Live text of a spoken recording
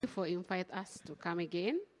for invite us to come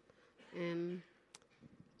again. And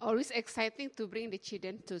always exciting to bring the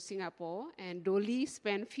children to Singapore. And Dolly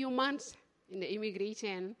spent few months in the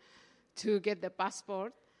immigration to get the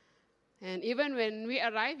passport. And even when we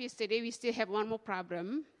arrived yesterday, we still have one more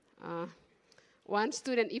problem. One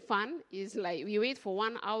student, Ivan, is like, we wait for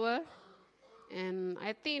 1 hour. And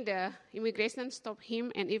I think the immigration stopped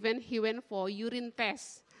him, and even he went for urine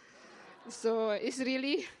test. So it's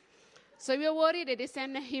really... So we were worried that they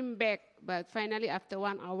sent him back, but finally after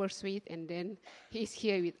 1 hour's wait, and then he's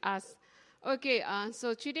here with us. Okay,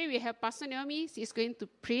 so today we have Pastor Naomi. She's going to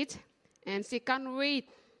preach, and she can't wait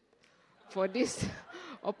for this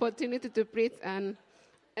opportunity to preach. And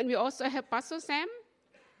we also have Pastor Sam.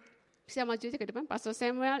 Bisa maju ke depan, Pastor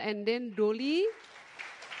Samuel, and then Dolly.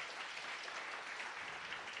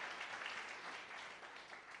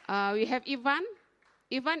 We have Ivan.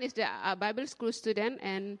 Ivan is the Bible school student,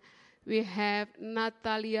 and we have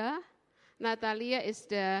Natalia. Natalia is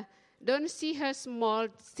the, don't see her small,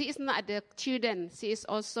 she is not the children, she is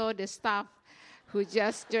also the staff who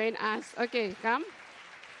just joined us. Okay, come.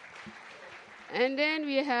 And then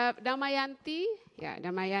we have Damayanti. Yeah,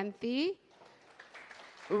 Damayanti.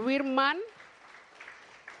 Wirman.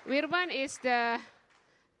 Wirman is the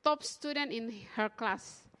top student in her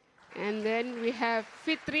class. And then we have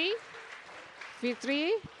Fitri.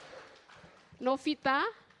 Fitri. Novita.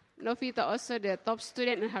 Novita also the top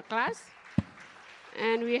student in her class.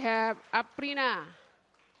 And we have Aprina.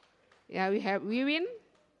 Yeah, we have Wiwin.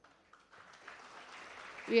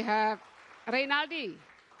 We have Reynaldi.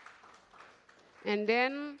 And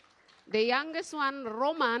then the youngest one,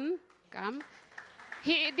 Roman, come.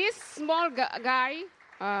 This small guy,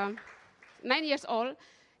 9 years old,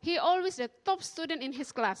 he always the top student in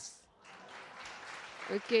his class.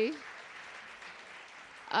 Okay.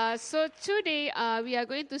 So today we are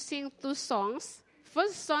going to sing 2 songs.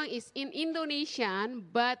 First song is in Indonesian,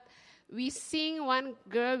 but one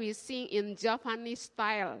girl we sing in Javanese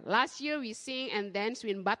style. Last year we sing and dance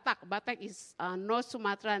in Batak. Batak is North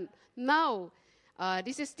Sumatra. Now,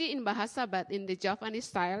 this is still in Bahasa, but in the Javanese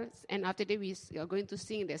style. And after that we are going to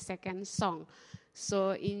sing the second song.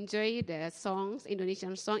 So enjoy the songs,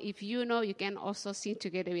 Indonesian song. If you know, you can also sing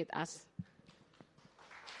together with us.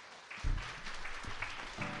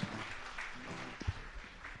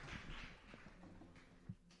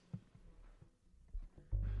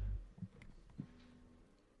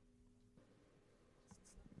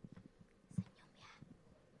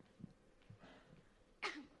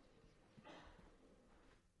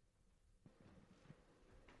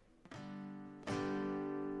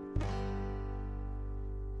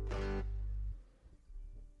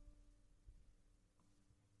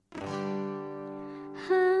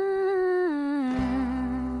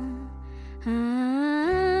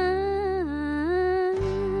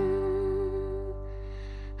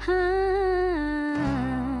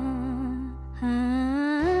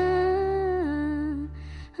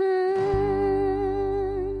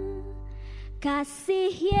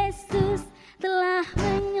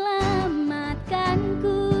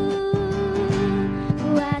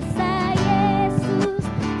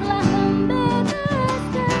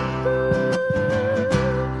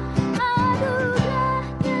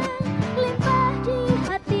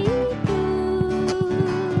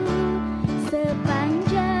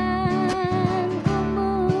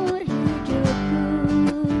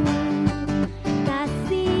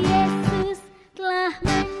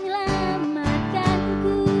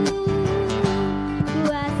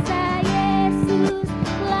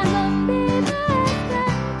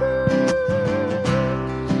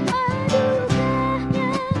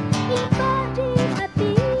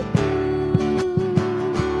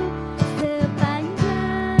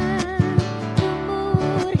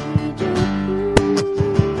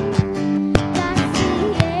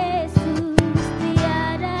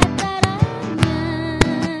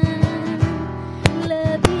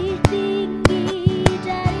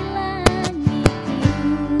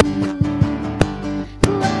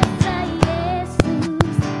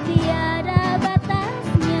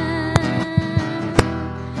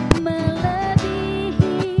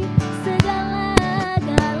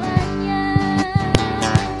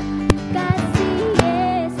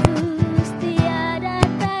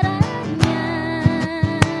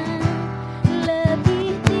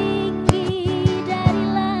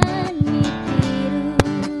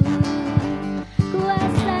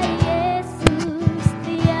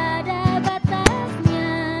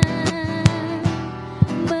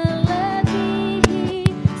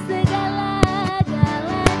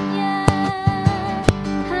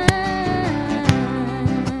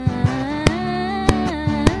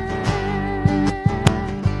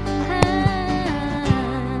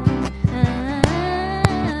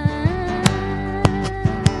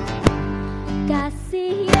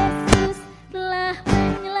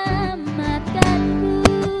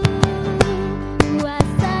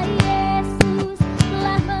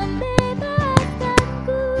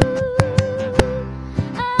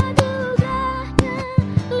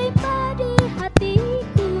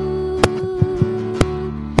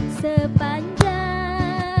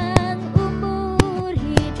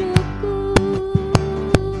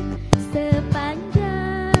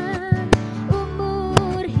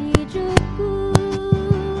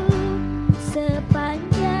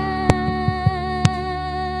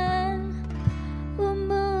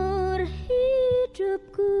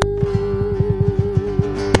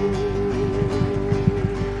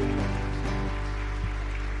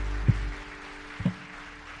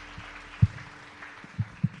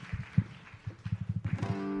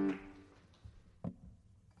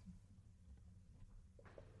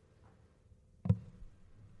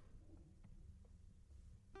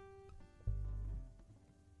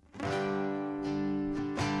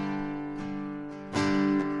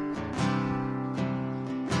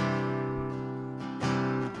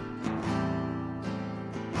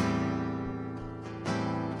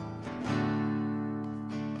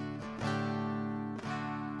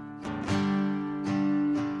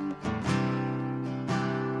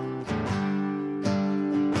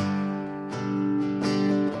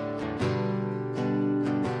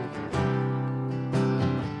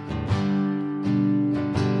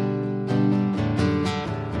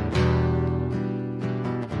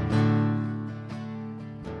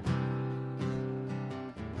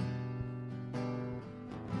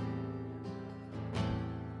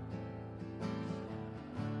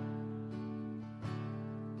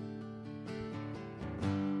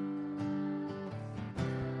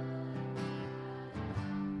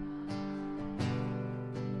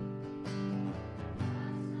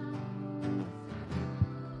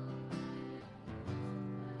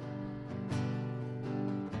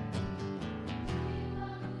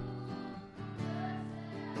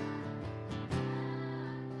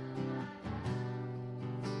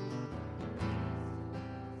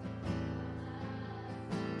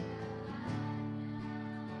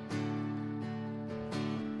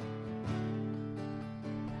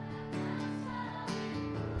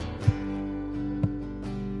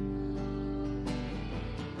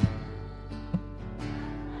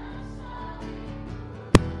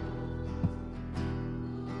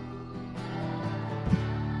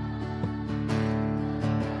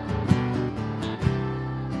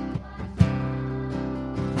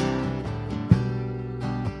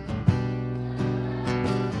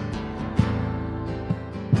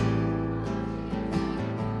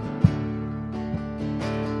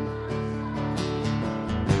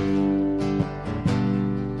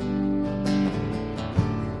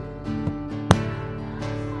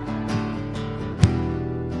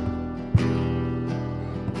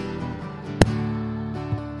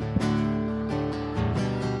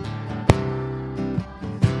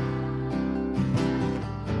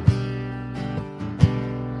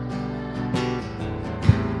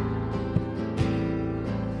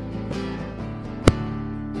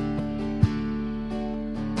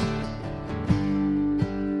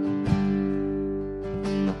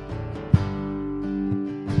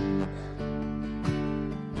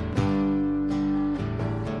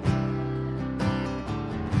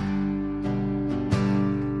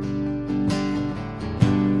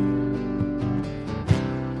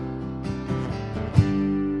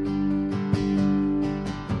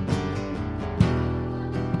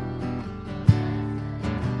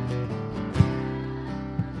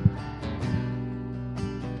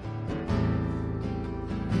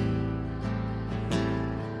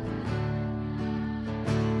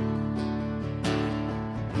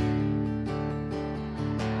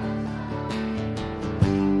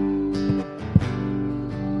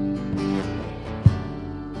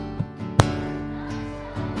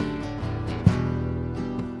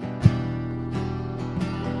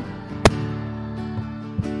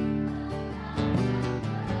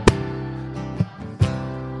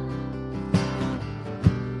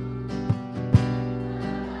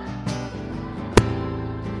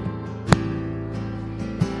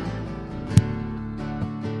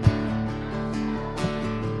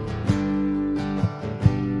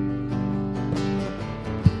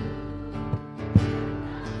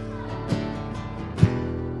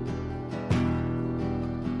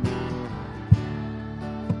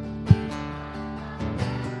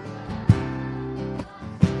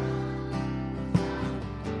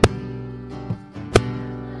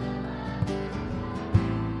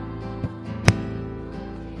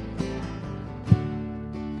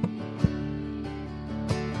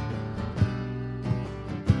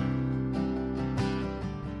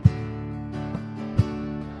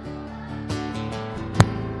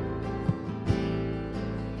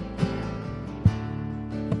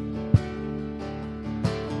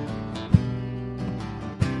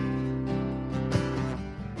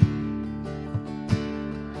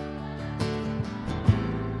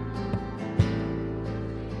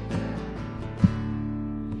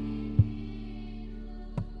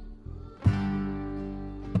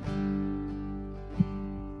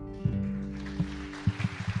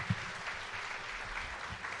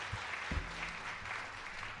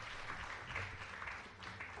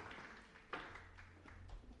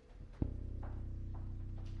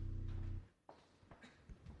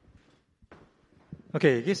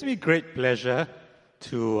 Okay, it gives me great pleasure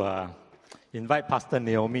to invite Pastor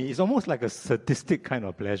Naomi. It's almost like a sadistic kind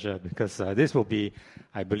of pleasure because this will be,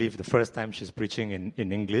 I believe, the first time she's preaching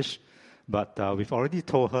in English. But we've already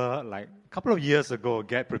told her like a couple of years ago,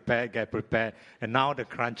 get prepared, and now the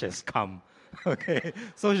crunch has come. Okay,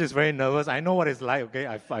 so she's very nervous. I know what it's like. Okay,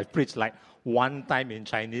 I've preached like one time in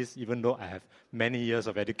Chinese, even though I have many years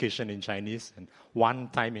of education in Chinese, and one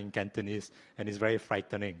time in Cantonese, and it's very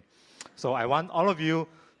frightening. So I want all of you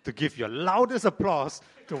to give your loudest applause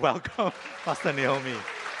to welcome Pastor Naomi.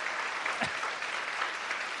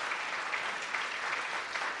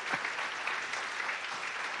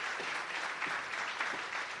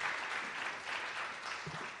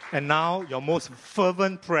 And now, your most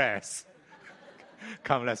fervent prayers.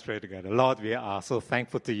 Come, let's pray together. Lord, we are so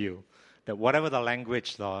thankful to you that whatever the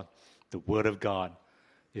language, Lord, the Word of God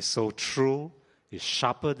is so true, is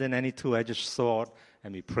sharper than any two-edged sword.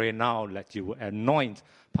 And we pray now that you will anoint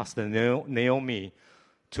Pastor Naomi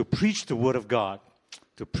to preach the Word of God,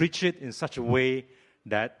 to preach it in such a way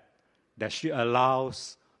that she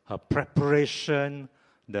allows her preparation,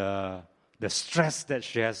 the stress that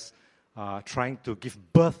she has trying to give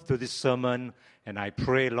birth to this sermon. And I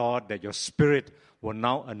pray, Lord, that your Spirit will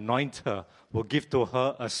now anoint her, will give to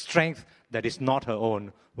her a strength that is not her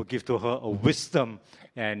own, will give to her a wisdom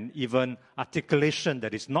and even articulation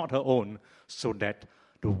that is not her own, so that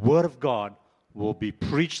the Word of God will be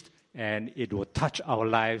preached and it will touch our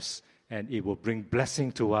lives and it will bring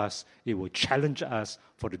blessing to us. It will challenge us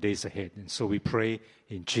for the days ahead. And so we pray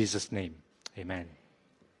in Jesus' name. Amen.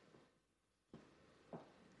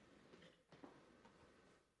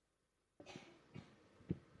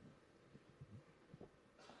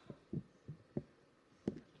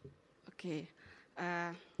 Okay.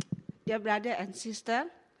 Dear brother and sister,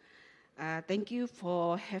 thank you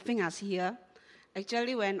for having us here.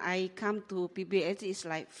 Actually, when I come to PBS, it's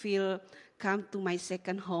like come to my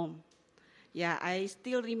second home. Yeah, I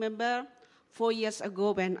still remember 4 years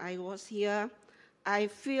ago when I was here, I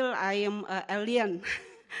feel I am an alien.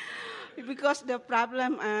 Because the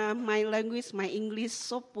problem, my language, my English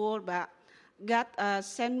so poor, but God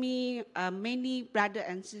sent me many brother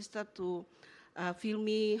and sister to feel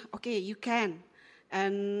me, okay, you can.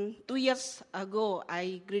 And 2 years ago,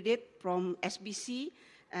 I graduated from SBC,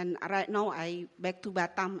 and right now I back to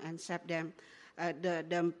Batam and serve them.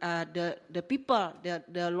 The people,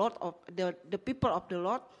 the Lord of the people of the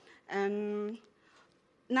Lord, and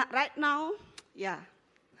not right now, yeah,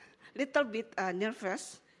 little bit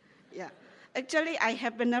nervous, yeah. Actually, I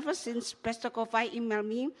have been nervous since Pastor Kofai emailed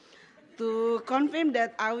me to confirm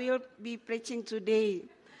that I will be preaching today.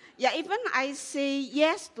 Yeah, even I say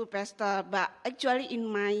yes to Pastor, but actually in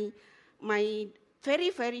my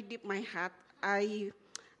very, very deep my heart, I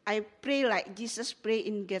pray like Jesus pray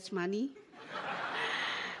in Gethsemane.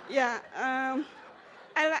 Yeah,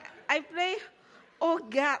 I pray, oh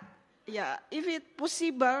God, yeah, if it's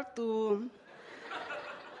possible to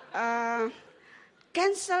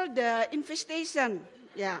cancel the invitation,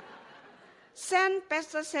 yeah, send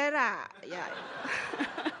Pastor Sarah, yeah.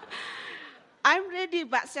 I'm ready,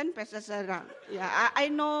 but send Pastor Sarah. Yeah, I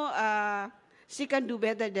know she can do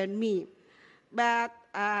better than me. But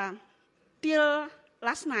till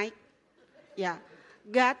last night, yeah,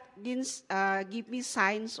 God didn't give me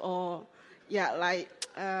signs or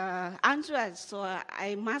answers. So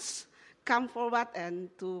I must come forward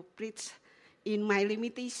and to preach in my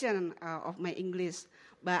limitation of my English.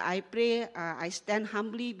 But I pray, I stand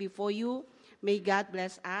humbly before you. May God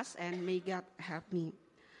bless us and may God help me.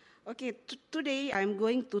 Okay, today I'm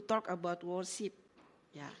going to talk about worship.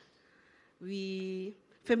 Yeah, we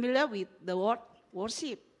familiar with the word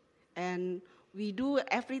worship, and we do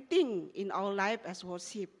everything in our life as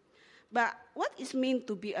worship. But what is mean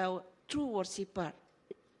to be a true worshiper?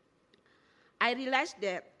 I realize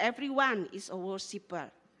that everyone is a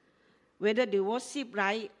worshiper, whether they worship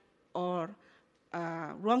right or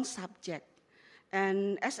wrong subject.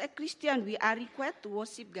 And as a Christian, we are required to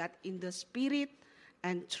worship God in the spirit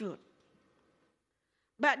and truth.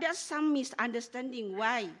 But there's some misunderstanding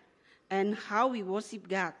why and how we worship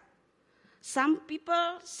God. Some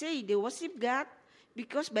people say they worship God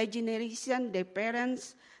because by generation their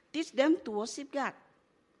parents teach them to worship God.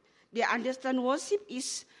 They understand worship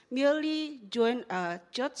is merely join a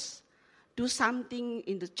church, do something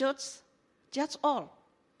in the church, that's all.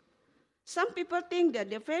 Some people think that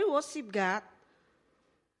they will worship God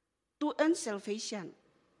to earn salvation.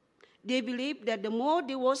 They believe that the more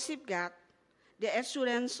they worship God, the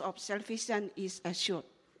assurance of salvation is assured.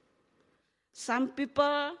 Some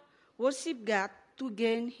people worship God to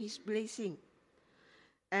gain His blessing.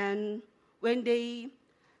 And when they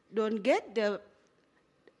don't get the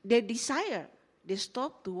their desire, they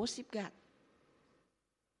stop to worship God.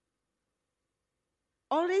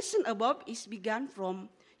 All reason above is begun from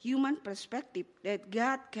human perspective that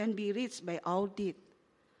God can be reached by our deed.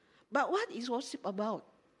 But what is worship about?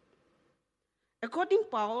 According to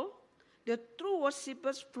Paul, the true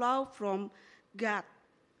worshippers flow from God.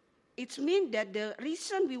 It means that the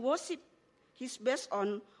reason we worship is based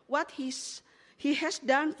on what He has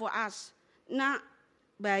done for us, not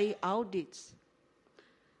by our deeds.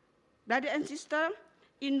 Brother and sister,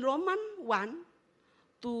 in Romans 1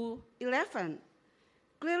 to 11,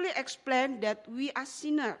 clearly explained that we are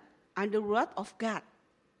sinners under the wrath of God.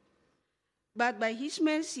 But by His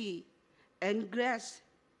mercy and grace,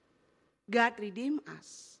 God redeemed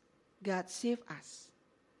us. God saved us.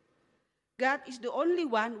 God is the only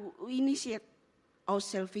one who initiates our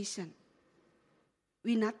salvation.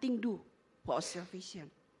 We nothing do for our salvation.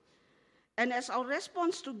 And as our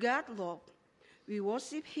response to God's love, we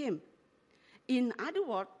worship Him. In other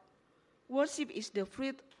words, worship is the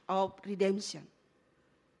fruit of redemption.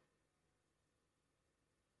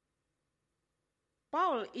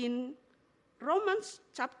 Paul in Romans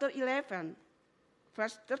chapter 11,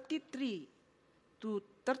 verse 33 to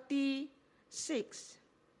 36,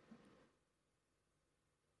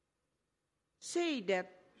 say that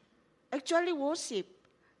actually worship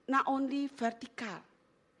not only vertical.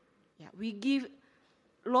 We give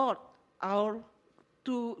Lord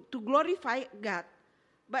to glorify God,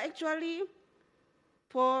 but actually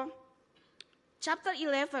for chapter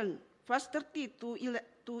 11, verse 30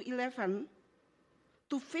 to 11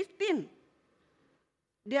 to 15,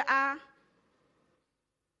 there are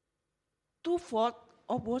two forms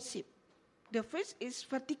of worship. The first is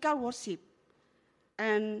vertical worship,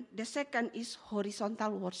 and the second is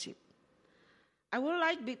horizontal worship. I would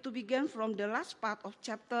like to begin from the last part of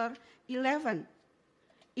chapter 11.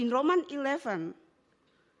 In Romans 11,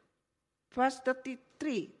 verse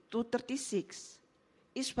 33 to 36,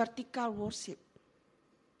 is vertical worship.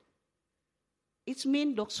 It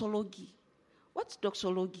means doxology. What's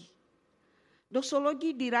doxology?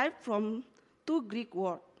 Doxology derived from two Greek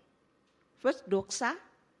words. First, doxa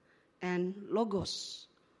and logos.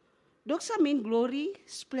 Doxa means glory,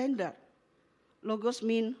 splendor. Logos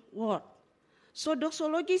means word. So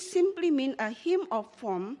doxology simply means a hymn or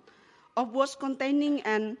form of words containing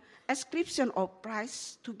an ascription of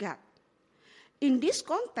praise to God. In this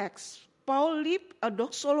context, Paul lived a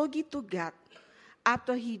doxology to God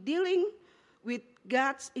after he dealing with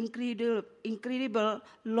God's incredible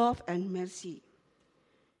love and mercy.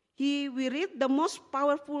 We read the most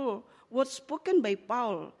powerful words spoken by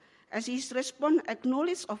Paul as his response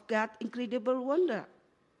acknowledged of God's incredible wonder.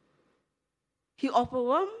 He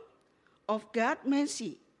overwhelmed of God's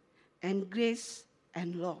mercy and grace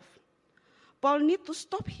and love. Paul needs to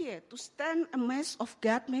stop here to stand amazed of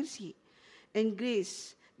God's mercy and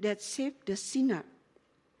grace that saved the sinner.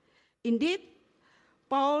 Indeed,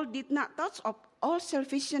 Paul did not touch of all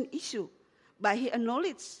salvation issue, but he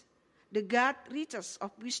acknowledged the God riches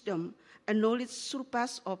of wisdom and knowledge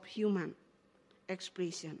surpass of human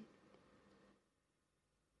expression.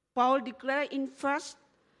 Paul declared in verse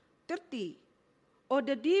 30, "Oh,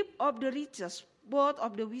 the deep of the riches, both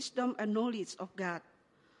of the wisdom and knowledge of God,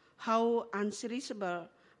 how unsearchable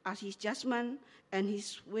are His judgment and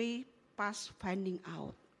His way past finding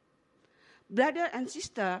out." Brother and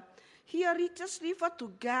sister, here riches refer to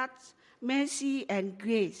God's mercy and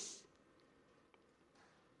grace.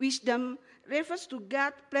 Wisdom refers to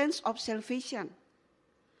God's plans of salvation.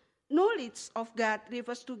 Knowledge of God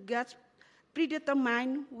refers to God's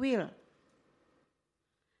predetermined will.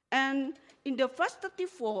 And in the verse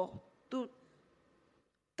 34 to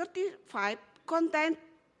 35 contain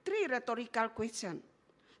three rhetorical questions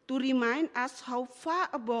to remind us how far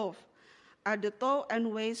above are the thoughts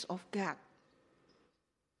and ways of God.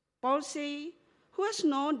 Paul says, "Who has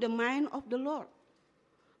known the mind of the Lord?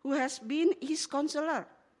 Who has been His counselor?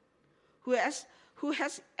 Who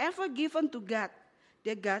has ever given to God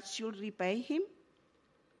that God should repay him?"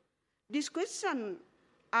 These questions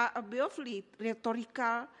are obviously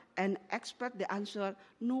rhetorical and expect the answer,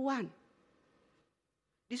 no one.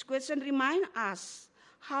 This question reminds us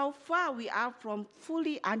how far we are from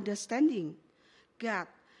fully understanding God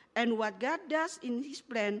and what God does in His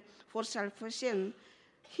plan for salvation.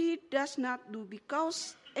 He does not do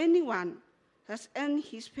because anyone has earned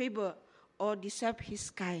His favor or deserved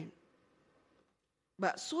His kind,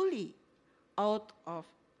 but solely out of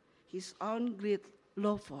His own great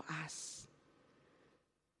love for us.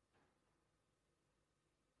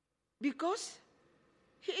 Because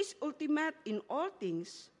He is ultimate in all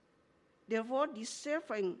things, therefore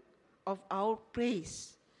deserving of our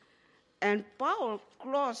praise. And Paul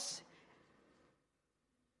closed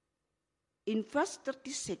in verse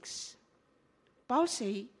 36. Paul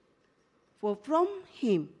say, for from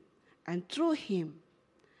him and through him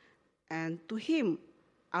and to him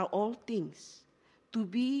are all things, to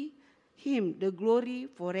be him the glory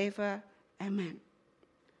forever. Amen.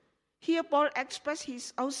 Here Paul expressed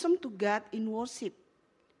his awesome to God in worship.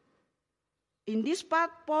 In this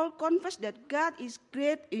part, Paul confessed that God is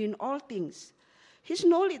great in all things. His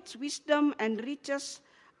knowledge, wisdom, and riches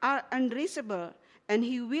are unreachable, and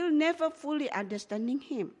he will never fully understanding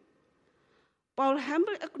him. Paul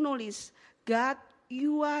humbly acknowledged, God,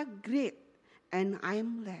 you are great, and I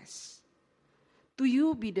am less. To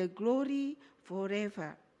you be the glory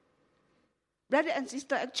forever. Brother and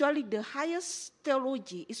sister, actually the highest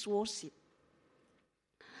theology is worship.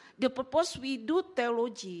 The purpose we do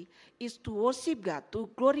theology is to worship God, to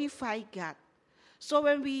glorify God. So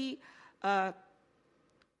when we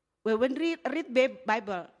read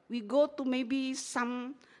Bible, we go to maybe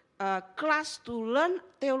some class to learn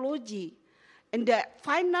theology. And the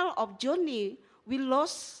final of journey, we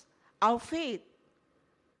lost our faith.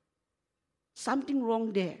 Something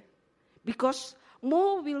wrong there. Because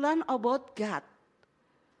more we learn about God,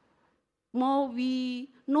 more we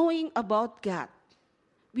knowing about God,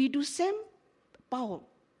 we do same Paul.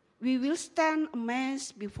 We will stand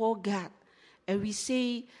amazed before God, and we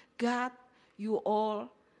say, God, you're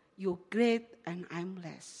great, and I'm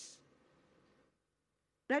less.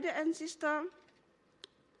 Brother and sister,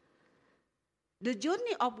 the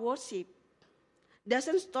journey of worship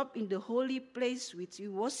doesn't stop in the holy place which we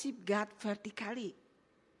worship God vertically.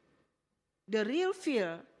 The real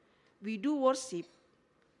field we do worship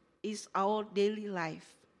is our daily life.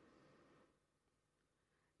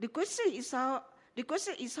 The question is how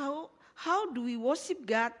do we worship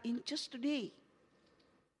God in church today?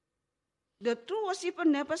 The true worshiper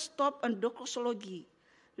never stops on doxology,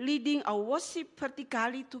 leading our worship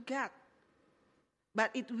vertically to God. But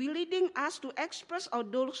it will leading us to express our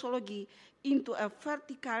doxology into a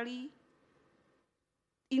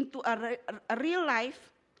real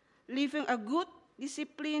life, living a good,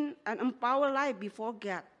 disciplined, and empowered life before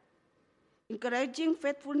God, encouraging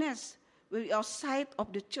faithfulness when we are outside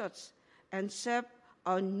of the church and serve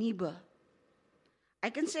our neighbor. I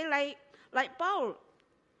can say like Paul,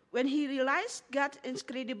 when he realized God's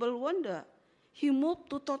incredible wonder, he moved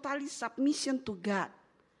to totally submission to God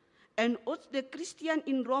and urged the Christian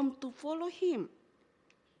in Rome to follow him.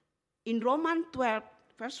 In Romans 12,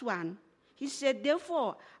 verse 1, he said,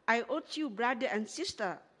 therefore, I urge you, brother and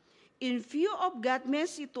sister, in view of God's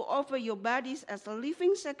mercy, to offer your bodies as a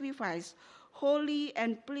living sacrifice, holy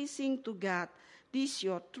and pleasing to God. This is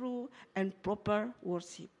your true and proper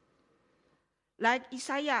worship. Like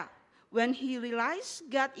Isaiah, when he realized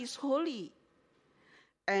God is holy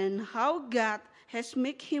and how God has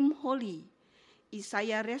made him holy,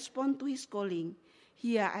 Isaiah responds to his calling,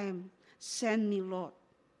 here I am, send me, Lord.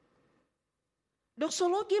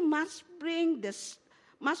 Doxology must bring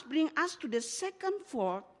us to the second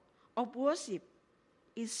form of worship,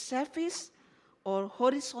 is service or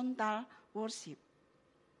horizontal worship.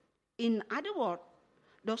 In other words,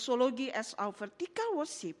 doxology as our vertical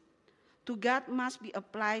worship to God must be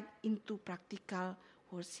applied into practical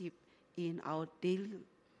worship in our daily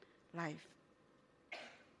life.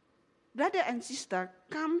 Brother and sister,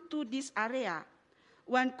 come to this area.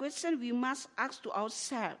 One question we must ask to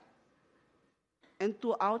ourselves and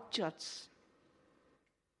to our church.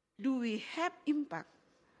 Do we have impact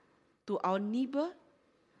to our neighbor?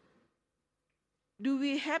 Do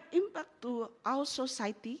we have impact to our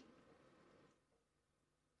society,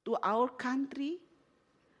 to our country,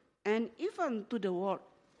 and even to the world?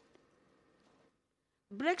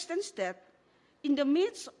 Braxton said, in the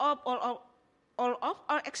midst of all of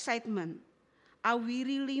our excitement, are we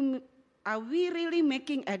really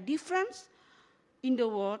making a difference in the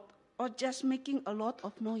world or just making a lot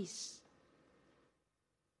of noise?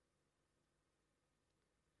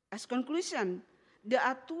 As conclusion, there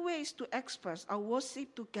are two ways to express our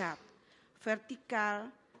worship to God, vertical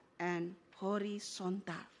and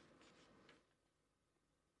horizontal.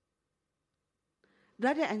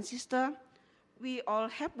 Brother and sister, we all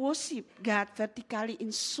have worshiped God vertically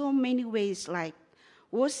in so many ways, like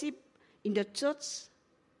worship in the church,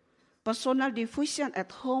 personal devotion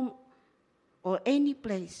at home, or any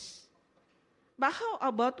place. But how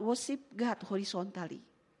about worship God horizontally?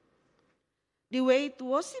 The way to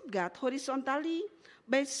worship God horizontally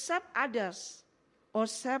by serve others or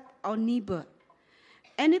serve our neighbor.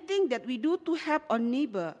 Anything that we do to help our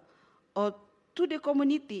neighbor or to the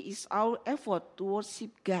community is our effort to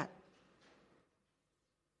worship God.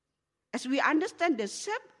 As we understand that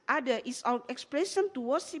serve others is our expression to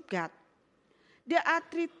worship God, there are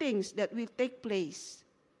three things that will take place.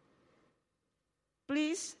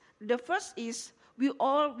 Please, the first is we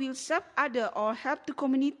all will serve others or help the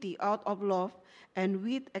community out of love and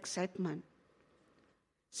with excitement.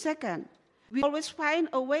 Second, we always find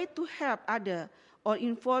a way to help others or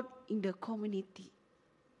involve in the community.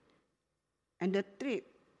 And the third,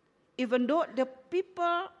 even though the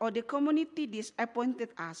people or the community disappointed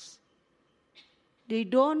us, they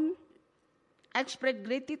don't express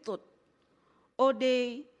gratitude or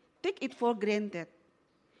they take it for granted.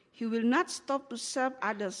 He will not stop to serve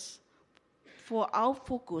others, for our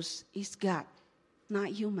focus is God, not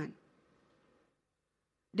human.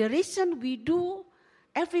 The reason we do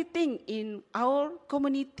everything in our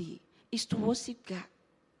community is to worship God.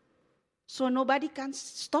 So nobody can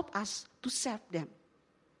stop us to serve them,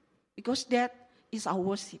 because that is our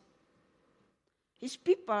worship. His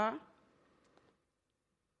people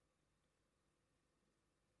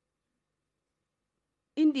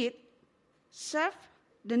indeed serve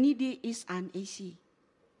the needy is uneasy.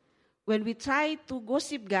 When we try to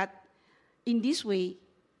worship God in this way,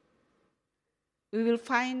 we will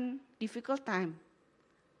find difficult time.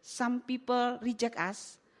 Some people reject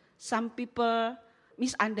us. Some people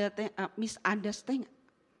misunderstand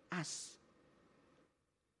us.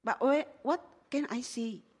 But what can I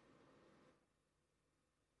say?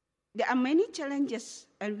 There are many challenges,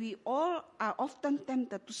 and we all are often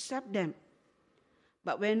tempted to serve them.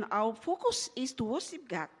 But when our focus is to worship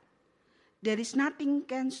God, there is nothing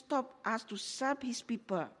can stop us to serve His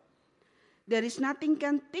people. There is nothing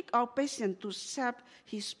can take our passion to serve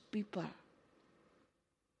His people.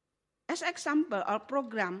 As example, our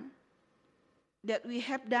program that we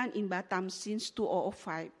have done in Batam since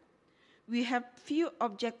 2005, we have few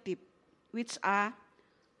objectives which are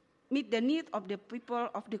meet the need of the people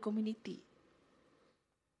of the community.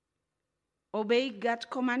 Obey God's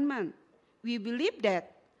commandment. We believe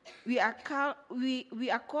that we are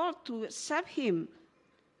called to serve Him.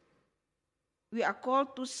 We are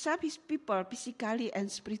called to serve His people physically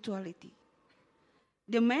and spirituality.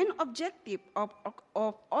 The main objective of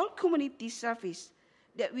all community service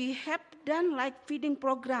that we have done, like feeding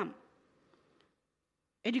program,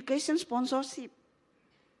 education sponsorship,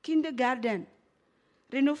 kindergarten,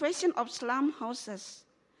 renovation of slum houses,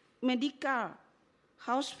 medical,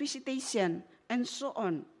 house visitation, and so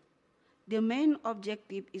on. The main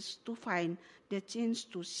objective is to find the chance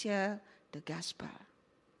to share the gospel.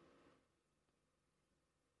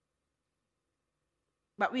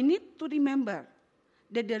 But we need to remember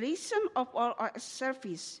that the reason of all our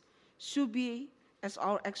service should be as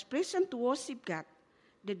our expression to worship God,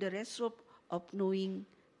 the result of knowing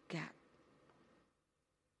God.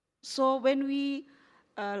 So when we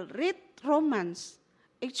read Romans,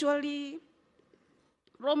 actually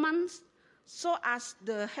Romans show us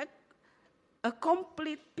a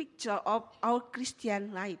complete picture of our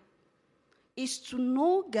Christian life is to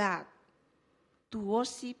know God, to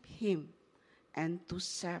worship Him, and to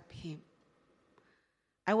serve Him.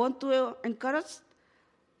 I want to encourage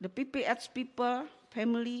the PPH people,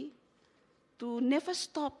 family, to never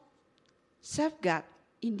stop serve God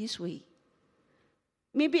in this way.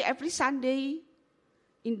 Maybe every Sunday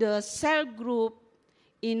in the cell group,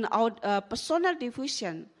 in our personal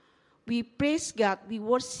devotion, we praise God, we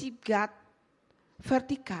worship God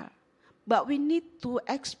vertical. But we need to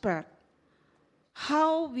express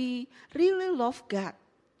how we really love God,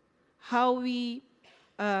 how we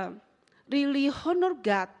really honor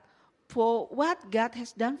God for what God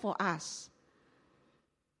has done for us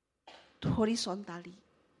horizontally.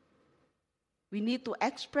 We need to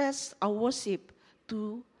express our worship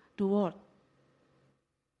to the world.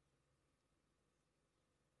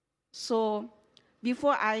 So,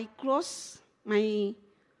 before I close my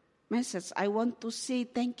message, I want to say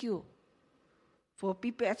thank you for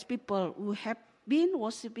PPH people who have been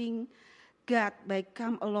worshiping God by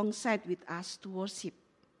come alongside with us to worship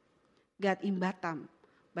God in Batam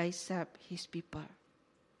by serve His people.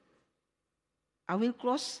 I will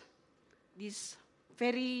close this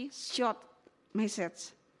very short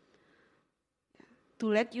message to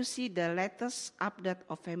let you see the latest update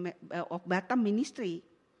of Batam ministry.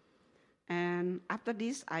 And after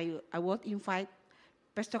this, I will invite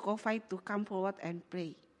Pastor Kofai to come forward and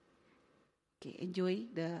pray. Okay, enjoy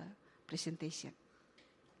the presentation.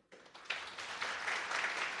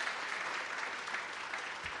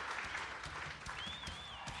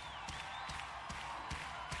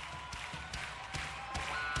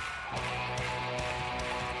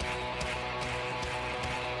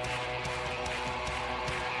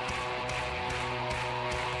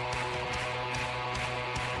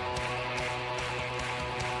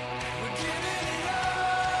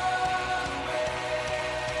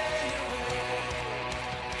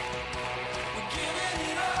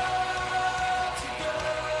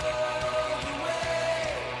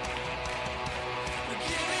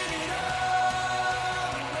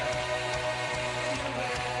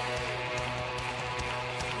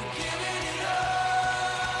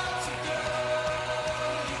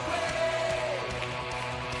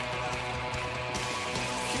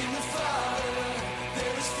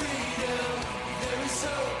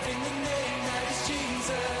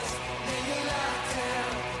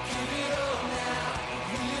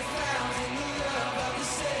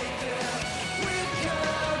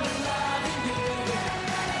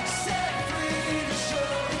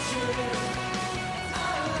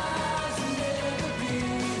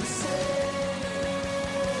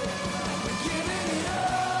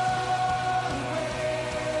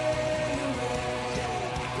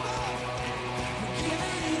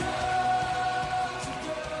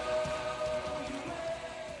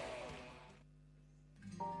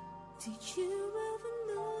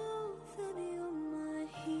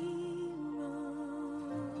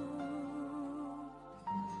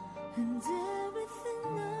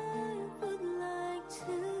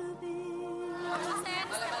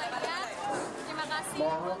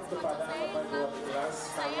 mohon kepada Bapak Ibu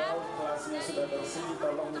kelas, kalau kelasnya sudah bersih,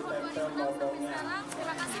 tolong ditempel nomornya.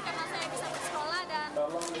 Terima kasih karena saya bisa bersekolah dan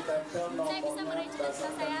Tolong ditempel saya bisa nomornya menuju cita-cita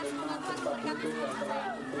saya. Semoga Tuhan tempat memberikan duduk yang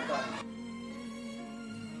telah ditentukan.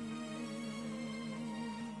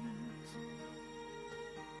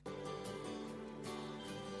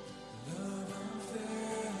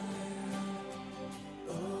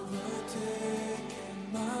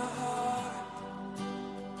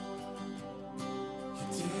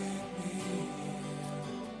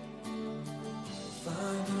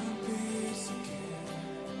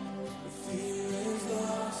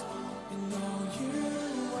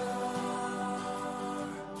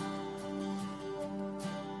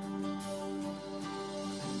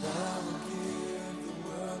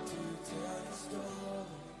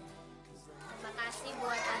 Terima kasih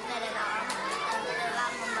buat Anda dan Om yang telah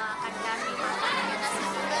membawakan kami makanan dan nasi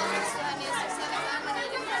kebal. Tuhan Yesus yang telah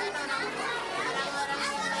mengirimkan orang-orang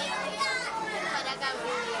yang baik kepada kami.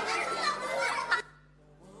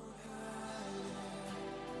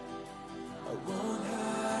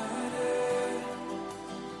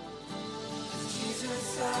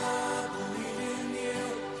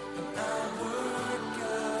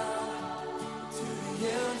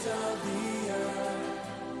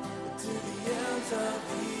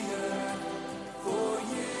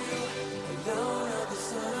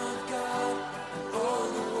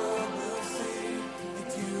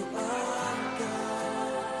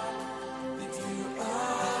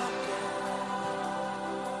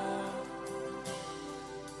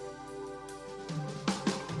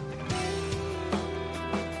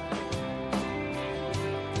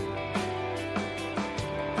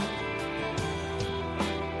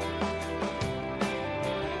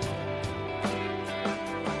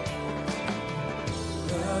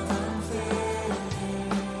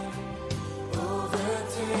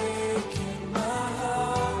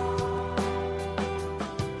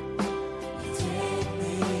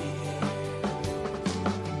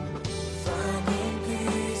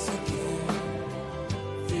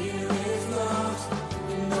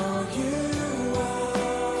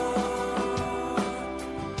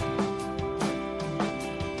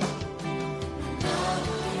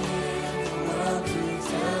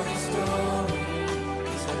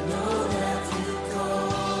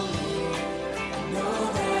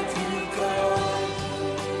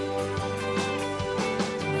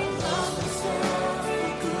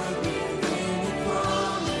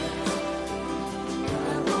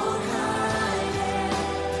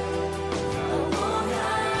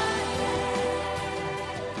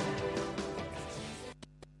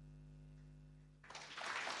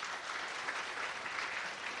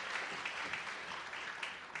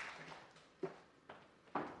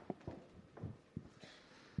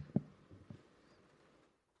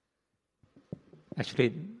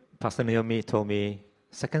 Actually, Pastor Naomi told me,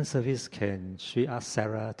 second service, can she ask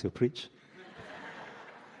Sarah to preach?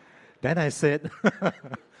 Then I said,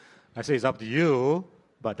 it's up to you,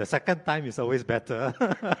 but the second time is always better.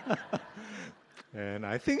 And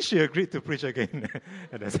I think she agreed to preach again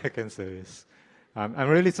at the second service. I'm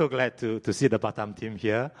really so glad to see the Batam team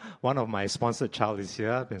here. One of my sponsored child is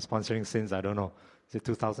here. I've been sponsoring since, I don't know, is it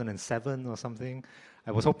 2007 or something? I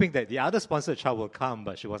was hoping that the other sponsored child will come,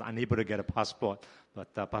 but she was unable to get a passport.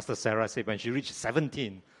 But Pastor Sarah said when she reached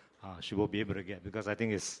 17, she will be able to get, because I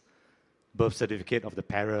think it's birth certificate of the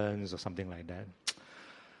parents or something like that.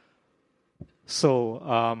 So,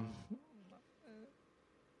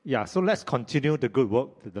 so let's continue the good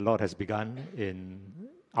work that the Lord has begun in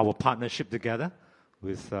our partnership together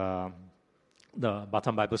with the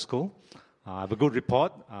Batam Bible School. I have a good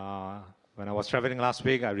report. When I was traveling last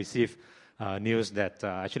week, I received news that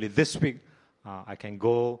actually this week I can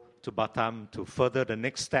go to Batam to further the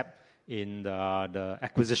next step in the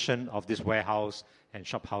acquisition of this warehouse and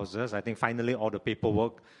shop houses. I think finally all the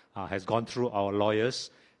paperwork has gone through our lawyers,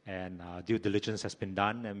 and due diligence has been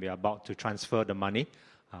done, and we are about to transfer the money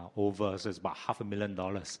over. So it's about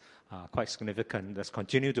 $500,000, quite significant. Let's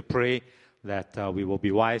continue to pray that we will be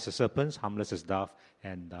wise as serpents, harmless as doves,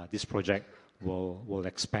 and this project will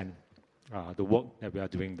expand the work that we are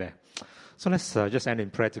doing there. So let's just end in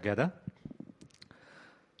prayer together.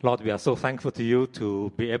 Lord, we are so thankful to you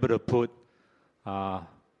to be able to put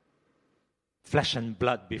flesh and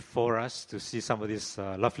blood before us, to see some of these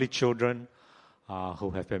lovely children who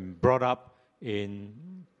have been brought up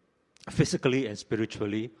in physically and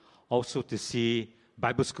spiritually. Also to see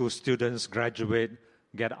Bible school students graduate,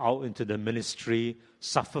 get out into the ministry,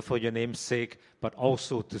 suffer for your name's sake, but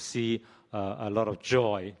also to see a lot of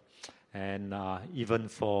joy, and even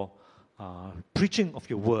for preaching of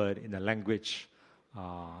your word in a language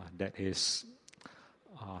that is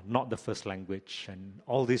not the first language. And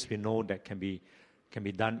all this we know that can be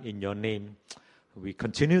done in your name. We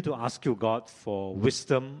continue to ask you, God, for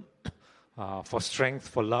wisdom, for strength,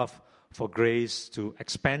 for love, for grace to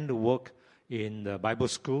expand the work in the Bible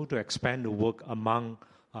school, to expand the work among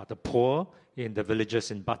the poor in the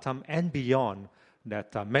villages in Batam and beyond,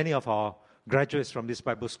 that many of our graduates from this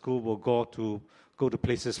Bible school will go to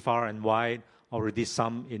places far and wide, already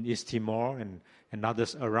some in East Timor and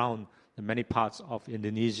others around the many parts of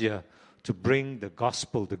Indonesia, to bring the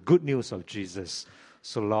gospel, the good news of Jesus.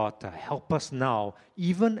 So Lord, help us now,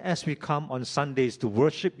 even as we come on Sundays to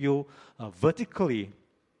worship you vertically,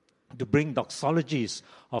 to bring doxologies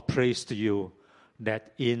of praise to you,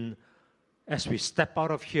 that as we step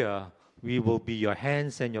out of here, we will be your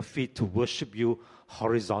hands and your feet to worship you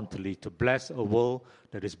horizontally, to bless a world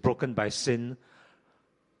that is broken by sin,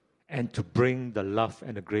 and to bring the love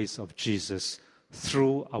and the grace of Jesus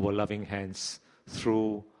through our loving hands,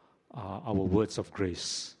 through our words of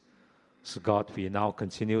grace. So God, we now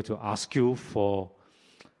continue to ask you for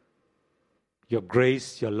your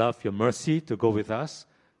grace, your love, your mercy to go with us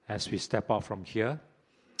as we step out from here,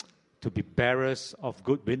 to be bearers of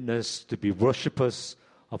good witness, to be worshipers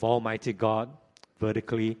of Almighty God,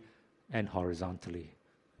 vertically and horizontally.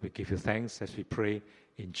 We give you thanks as we pray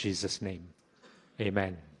in Jesus' name.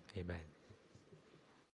 Amen. Amen.